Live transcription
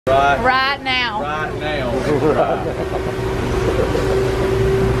Right now. Right now.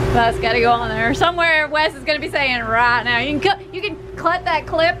 That's got to go on there. Somewhere Wes is going to be saying right now. You can cut that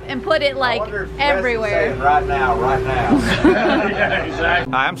clip and put it like everywhere. Right now, right now. Yeah,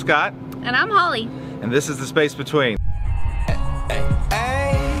 exactly. Hi, I'm Scott. And I'm Holly. And this is The Space Between.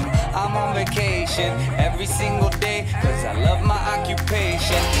 I'm on vacation every single day, cause I love my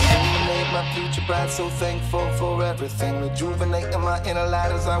occupation. Illuminate my future bright, so thankful for everything. Rejuvenating my inner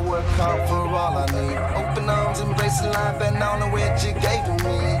light as I work hard for all I need. Open arms, embracing life and all the which you gave to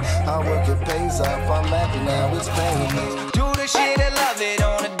me. Hard work, it pays off, I'm happy now, it's paying me. Do the shit and love it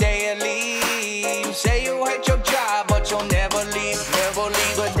on a daily. Say you hate your job, but you'll never leave, never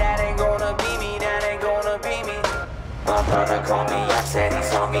leave. But that ain't gonna be me, that ain't gonna be me. My brother called me up, said he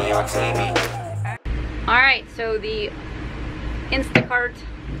saw me on TV. Alright, so the Instacart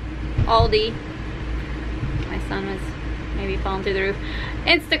Aldi, my son was maybe falling through the roof.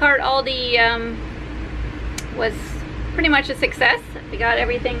 Instacart Aldi was pretty much a success. We got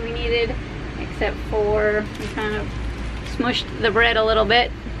everything we needed except for we kind of smushed the bread a little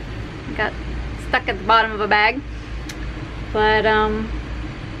bit. It got stuck at the bottom of a bag. But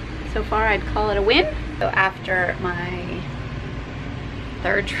so far I'd call it a win. So after my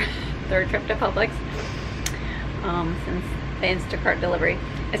third trip to Publix, since the Instacart delivery,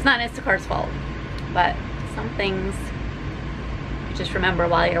 it's not Instacart's fault, but some things you just remember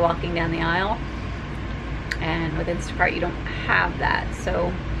while you're walking down the aisle, and with Instacart you don't have that.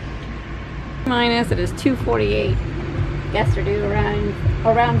 So it is 2:48. Guests are due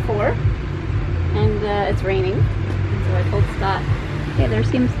around 4, and it's raining. And so I told Scott, hey, there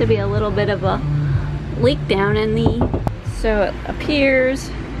seems to be a little bit of a leak down in the, so it appears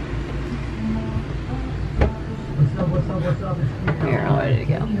here, where did it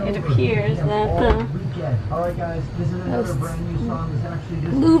go? It appears that the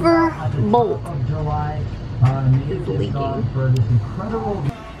louver bolt is leaking.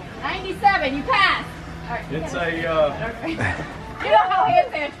 97, you passed. Right, It's a you know how hand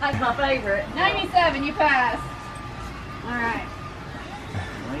sanitize my favorite. 97, you passed. All right.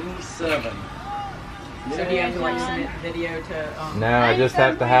 97. So do you have to like submit video to? No, I just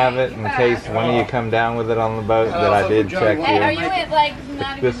have to have it in case one of you come down with it on the boat that I did check Hey, are you. you at like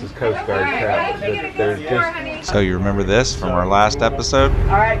not This even, is Coast Guard crap. There's just... So you remember this from our last episode?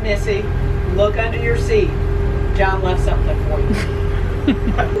 All right, Missy, look under your seat. John left something for you.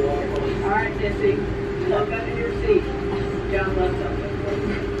 All right, Missy, look under your seat. John left something for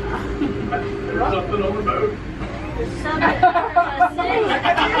you. There's something on the boat. something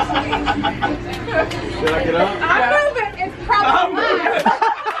Should I get up? I'm moving. It's probably mine.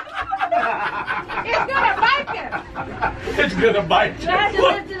 It's gonna bite you. It's gonna bite you. You have to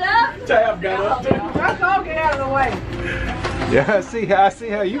lift it up. Tab got up too. Let's all get out of the way. Yeah, I see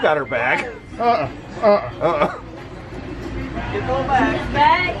how you got her back. Get pulled back.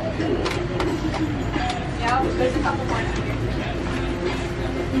 Back. Yeah, there's a couple more here.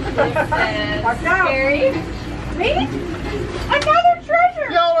 It says, Watch out. Scary. Me? Another treasure.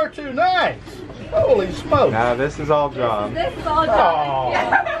 Y'all are too nice. Holy smokes. Now this is all John. This is all John.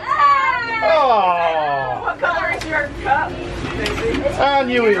 Oh, What color is your cup, Missy? I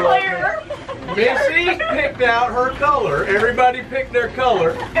knew he loved me. Missy picked out her color. Everybody picked their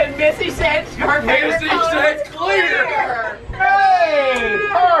color. And Missy said her favorite Missy color said is clear. Hey,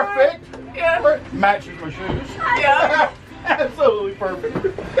 perfect. Yeah. Matches my shoes. Yeah. Absolutely perfect.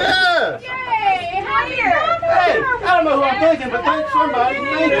 Yes. Yay! How you Hey, I don't know who I'm thinking, but thank somebody.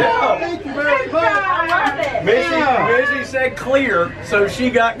 Thank you. Thank you very much. I love it. Missy said clear, so she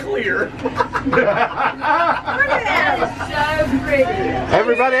got clear. That is so pretty.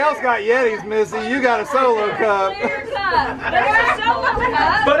 Everybody else got Yetis, Missy. You got a solo cup. Clear cup. There's a solo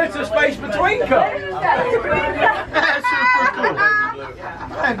cup. But it's a space between cup. That's super cool.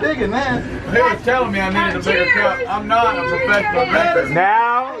 I'm digging that. He was telling me I needed a bigger cup. I'm not a professional drinker.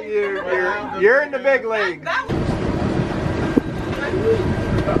 Now you're in the big league.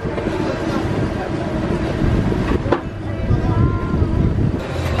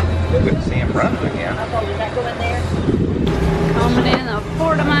 Good to see him running again. Coming in the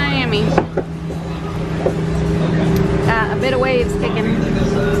Port of Miami. Got a bit of waves kicking.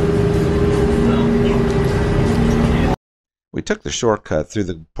 We took the shortcut through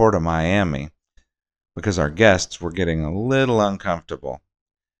the Port of Miami because our guests were getting a little uncomfortable.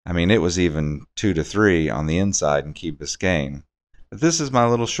 I mean, it was even 2 to 3 on the inside in Key Biscayne. But this is my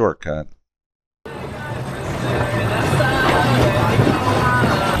little shortcut.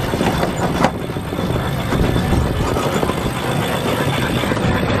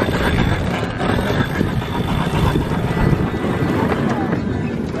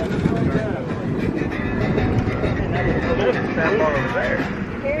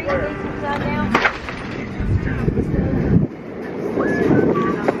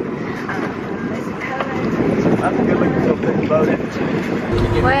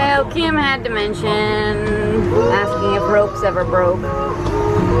 Well, Kim had to mention asking if ropes ever broke.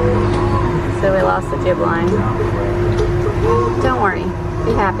 So we lost the jib line. Don't worry,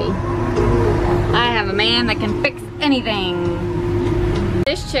 be happy. I have a man that can fix anything.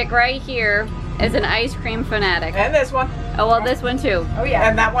 This chick right here is an ice cream fanatic. And this one. Oh well, this one too. Oh yeah.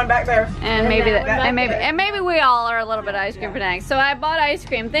 And that one back there. And maybe maybe we all are a little bit ice cream fanatics. So I bought ice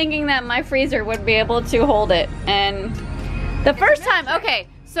cream thinking that my freezer would be able to hold it. And the first time, okay,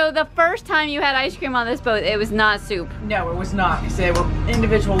 so the first time you had ice cream on this boat, it was not soup. No, it was not. Because they were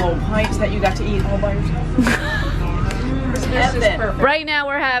individual little pints that you got to eat all by yourself. This is perfect. Right now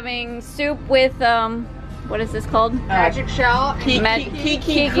we're having soup with what is this called? Magic shell.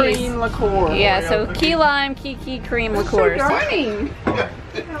 Kiki cream liqueur. Yeah, so key lime, kiki cream liqueurs. Good morning.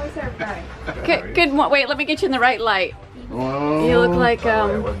 How is everybody? Good. Wait, let me get you in the right light. You look like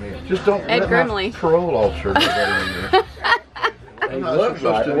Just don't Ed Grimley. Parole officer. He looks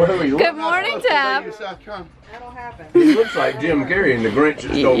like. Good morning, Tab. That'll happen. He looks like Jim Carrey in The Grinch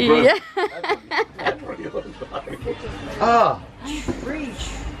that Stole Christmas. Yeah. Ah. Reach.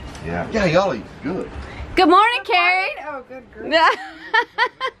 Yeah, y'all eat good. Good morning, Carrie. Oh, good girl.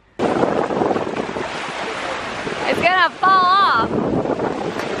 It's gonna fall off.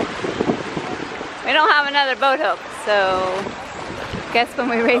 We don't have another boat hook, so guess when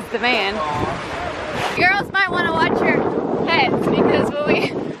we raise the van. Girls might want to watch your heads because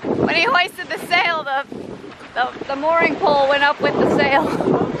when he hoisted the sail, the mooring pole went up with the sail,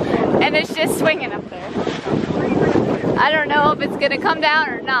 and it's just swinging up there. I don't know if it's gonna come down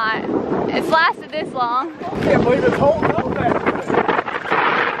or not. It's lasted this long. I can't believe it's holding up back there.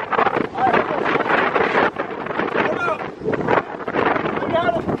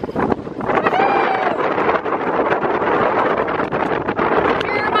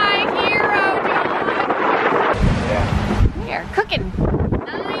 You're my hero, John. We are cooking.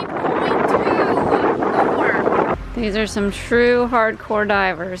 9.2. These are some true hardcore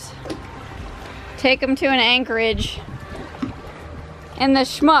divers. Take them to an anchorage in the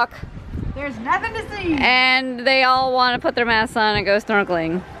schmuck. There's nothing to see. And they all want to put their masks on and go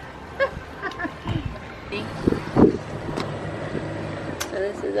snorkeling. So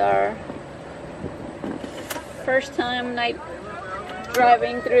this is our first time night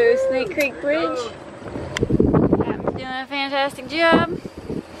driving through Snake Creek Bridge. I'm doing a fantastic job.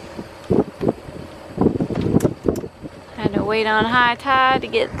 Had to wait on high tide to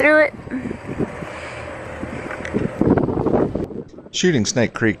get through it. Shooting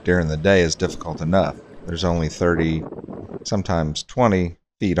Snake Creek during the day is difficult enough. There's only 30, sometimes 20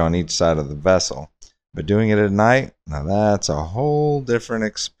 feet on each side of the vessel. But doing it at night, now that's a whole different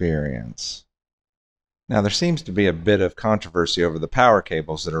experience. Now there seems to be a bit of controversy over the power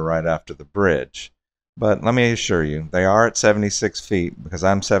cables that are right after the bridge. But let me assure you, they are at 76 feet because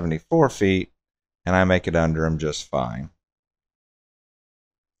I'm 74 feet and I make it under them just fine.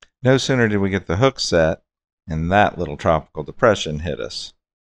 No sooner did we get the hook set, and that little tropical depression hit us.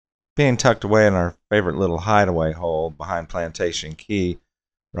 Being tucked away in our favorite little hideaway hole behind Plantation Key,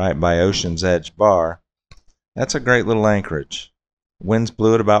 right by Ocean's Edge Bar, that's a great little anchorage. Winds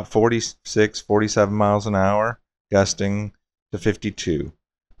blew at about 46, 47 miles an hour, gusting to 52,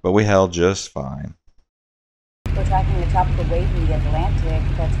 but we held just fine. We're tracking the tropical wave in the Atlantic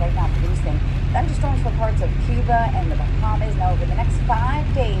that's right now producing thunderstorms for parts of Cuba and the Bahamas. Now, over the next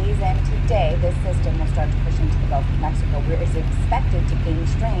 5 days and today, this system will start to push into the Gulf of Mexico, where it's expected to gain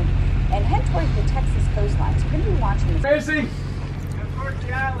strength and head towards the Texas coastline. So we're going to be watching this. Tracy, towards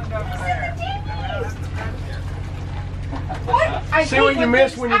the island over there. What? See what you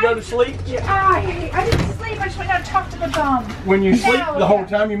miss when you go to sleep? I didn't sleep. I just went down and talked to the bum. When you sleep the whole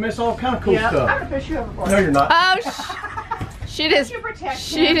time, you miss all kind of cool stuff. I'm going to push you overboard. No, you're not. Oh, she just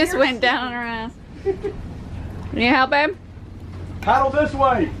went down on her ass. Can you help him? Paddle this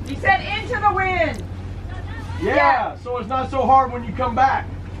way. He said into the wind. Yeah, so it's not so hard when you come back.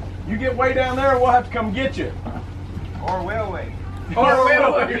 You get way down there, we'll have to come get you. Or will we? Or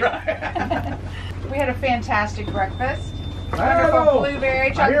will we, right? We had a fantastic breakfast. Paddle. Wonderful blueberry I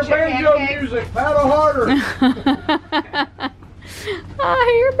chocolate hear chip banjo pancakes. music. Paddle harder. I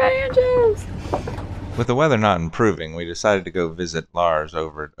hear banjos. With the weather not improving, we decided to go visit Lars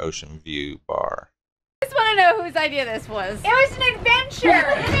over at Ocean View Bar. I just want to know whose idea this was. It was an adventure.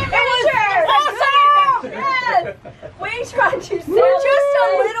 It was awesome. Yes. We tried to sail just a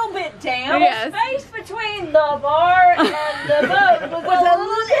little bit down. Yes. The space between the bar and the boat was a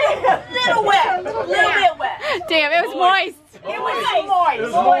little wet. A little bit wet. Damn, it was moist. It was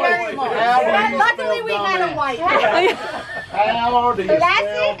moist. Very moist. Luckily we had a white. How do you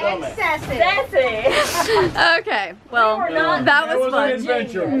spell dumbass? Sassy. Okay, well, that was fun. an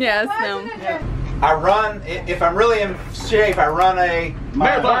adventure. Yes, no. I run, if I'm really in shape, I run a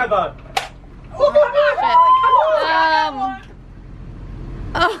Marathon.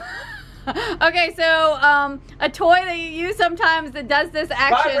 Oh. Okay, so a toy that you use sometimes that does this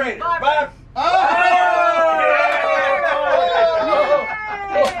action.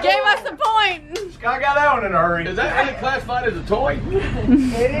 Gave us the point. Scott got that one in a hurry. Is that really classified as a toy?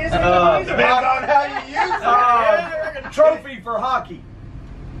 It is. Depends on how you use it. Trophy for hockey.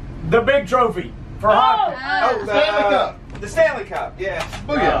 The big trophy for hockey. Oh, Stanley Cup. The Stanley Cup, yeah.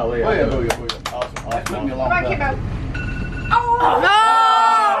 Booyah. Booyah. Awesome. That took me a long time. Oh, come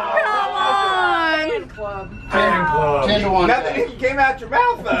on. Club. 10 to 1. Nothing came out your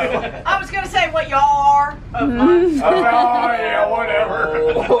mouth, though. I was going to say what y'all are. Oh, yeah,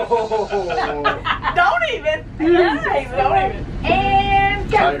 whatever. Don't even. Don't even. And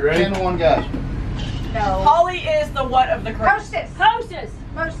go. Are you ready? 10 to 1, guys. No. Holly is the what of the crew? Hostess.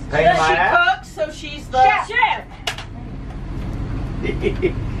 Pain in my She ass? cooks, so she's the chef.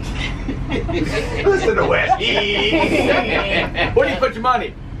 Listen to Wes. Where do you put your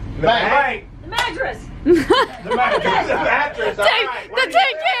money? Bank. The mattress. The mattress. All right. The tin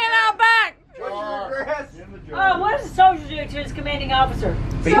can out back. Oh, what does a soldier do to his commanding officer?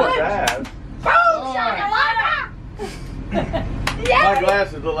 Beat that. My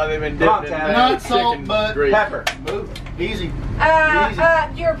glasses look like they've been dipped in Not salt, chicken but grease. Pepper. Easy.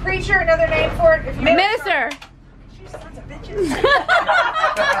 You're a preacher, another name for it. If you Minister. You sons of bitches.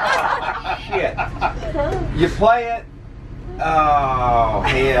 Shit. You play it. Oh,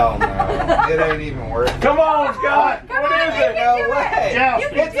 hell no. It ain't even worth it. Come on, Scott. What is it? No way.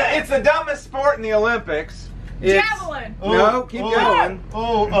 Jousting. It's the dumbest sport in the Olympics. It's, Javelin. No, keep going.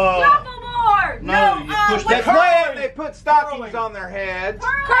 Shuffleboard. No, you push They that. play it, they put stockings on their heads,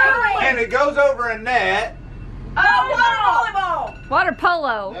 and it goes over a net. Volleyball. Water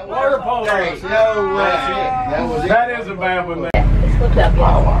polo. Water polo. There ain't no way. That was it. That is a bad one. There.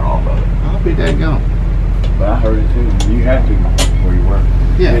 I'll be dead gone. But I heard it too. You had to where you were.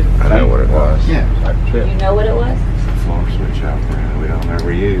 Yeah. I know what it was. Yeah. You know what it was? It's a floor switch out there that we don't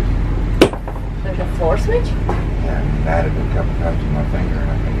ever use. There's a floor switch? Yeah, I added it a couple times to my finger and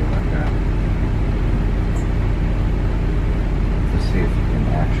I think it went down. Let's see if you can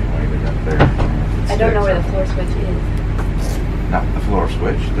actuate it up there. I don't know where the floor switch is. Not the floor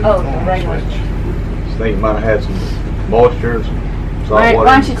switch, the Oh, the normal regular switch. I think you might have had some moisture, some salt Why water,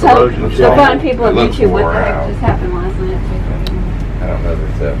 don't you tell corrosion. the fun people on It looks YouTube what wore the heck out. just happened last night? I don't know that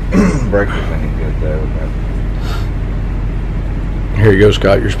the breaker's any good though. Here you go,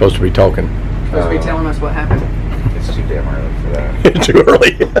 Scott. You're supposed to be talking. Supposed to be telling us what happened. It's too damn early for that. It's too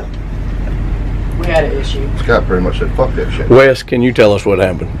early. We had an issue. Scott pretty much said, fuck that shit. Wes, can you tell us what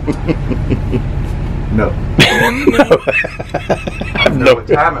happened? No. I don't know what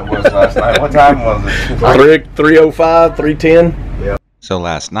time it was last night. What time was it? 3:05, 3:10. So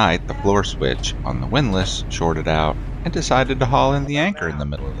last night, the floor switch on the Windlass shorted out and decided to haul in the anchor in the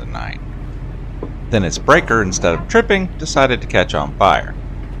middle of the night. Then its breaker, instead of tripping, decided to catch on fire.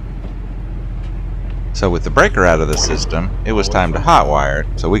 So with the breaker out of the system, it was time to hotwire it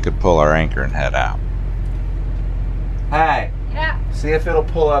so we could pull our anchor and head out. Hey. Yeah. See if it'll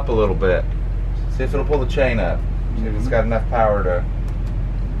pull up a little bit. See if it'll pull the chain up. See if it's got enough power to.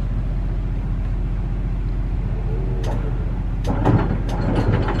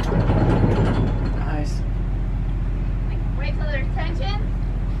 Nice. Wait till there's tension.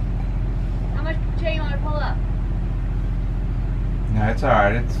 How much chain you want to pull up? No, it's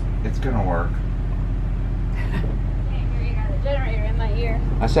alright. It's gonna work. Can't hear you. Got a generator in my ear.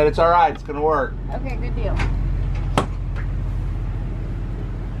 I said it's alright. It's gonna work. Okay, good deal.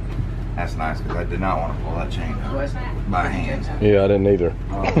 That's nice because I did not want to pull that chain up with my hands. Yeah, I didn't either.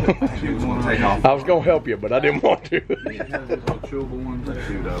 She was gonna take off. I was gonna help you, but I didn't want to.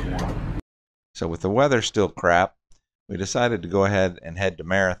 So with the weather still crap, we decided to go ahead and head to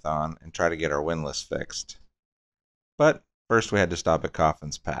Marathon and try to get our Windlass fixed. But first we had to stop at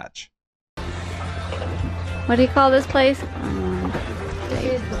Coffin's Patch. What do you call this place?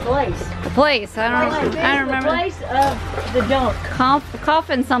 This is the place. The place. I don't remember. The place of the dump.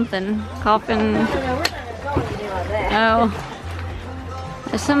 Coffin something. Coffin. No, we're not going to do like that. Oh.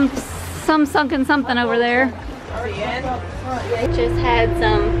 There's some sunken something over there. Just had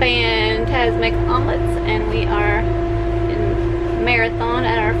some phantasmic omelets and we are in Marathon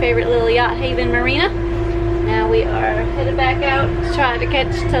at our favorite little yacht haven marina. Now we are headed back out to try to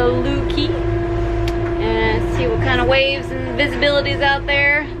catch Taluki and see what kind of waves and visibility is out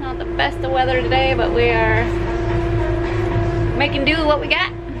there. Not the best of weather today, but we are making do with what we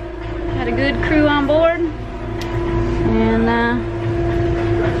got. Had a good crew on board. And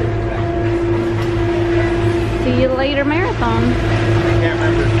see you later, Marathon. I can't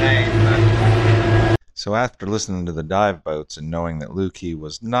remember his name. So after listening to the dive boats and knowing that Lukey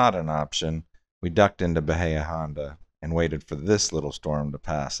was not an option, we ducked into Bahia Honda and waited for this little storm to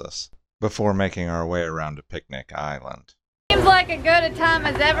pass us before making our way around to Picnic Island. Seems like a good a time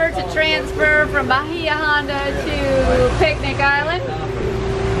as ever to transfer from Bahia Honda to Picnic Island.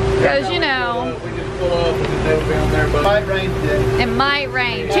 Because, you know, We just pull up and they'll be on there, but it might rain today. it might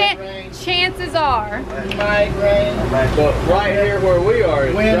rain. Chances are. It might rain. But right here where we are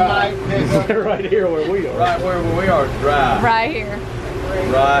is dry. Right here where we are. Right where we are is dry. Right here.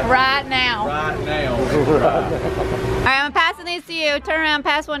 Right now. Right now. Alright, I'm passing these to you. Turn around,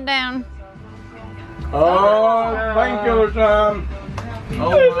 pass one down. Oh, painkiller time.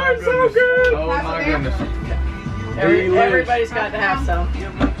 Oh my goodness. So good. Oh my goodness. Everybody's got to have some.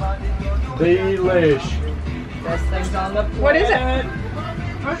 Delish. Best things on the planet. What is it?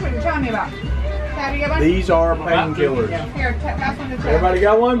 Which one you telling me about? Dad, you get one? These are painkillers. Here, pass one to Chad. Everybody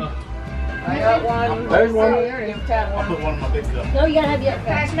got one? I got one. There's one. I'll put one in my big cup. No, you gotta have your.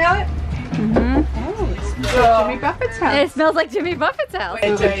 Can I smell it? Mm-hmm. Jimmy Buffett's house. It smells like Jimmy Buffett's house.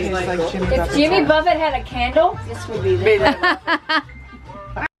 It tastes like Jimmy If Jimmy Buffett had a candle, this would be the.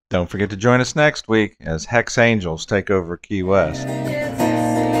 Don't forget to join us next week as Hex Angels take over Key West.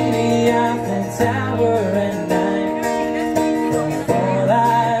 Tower.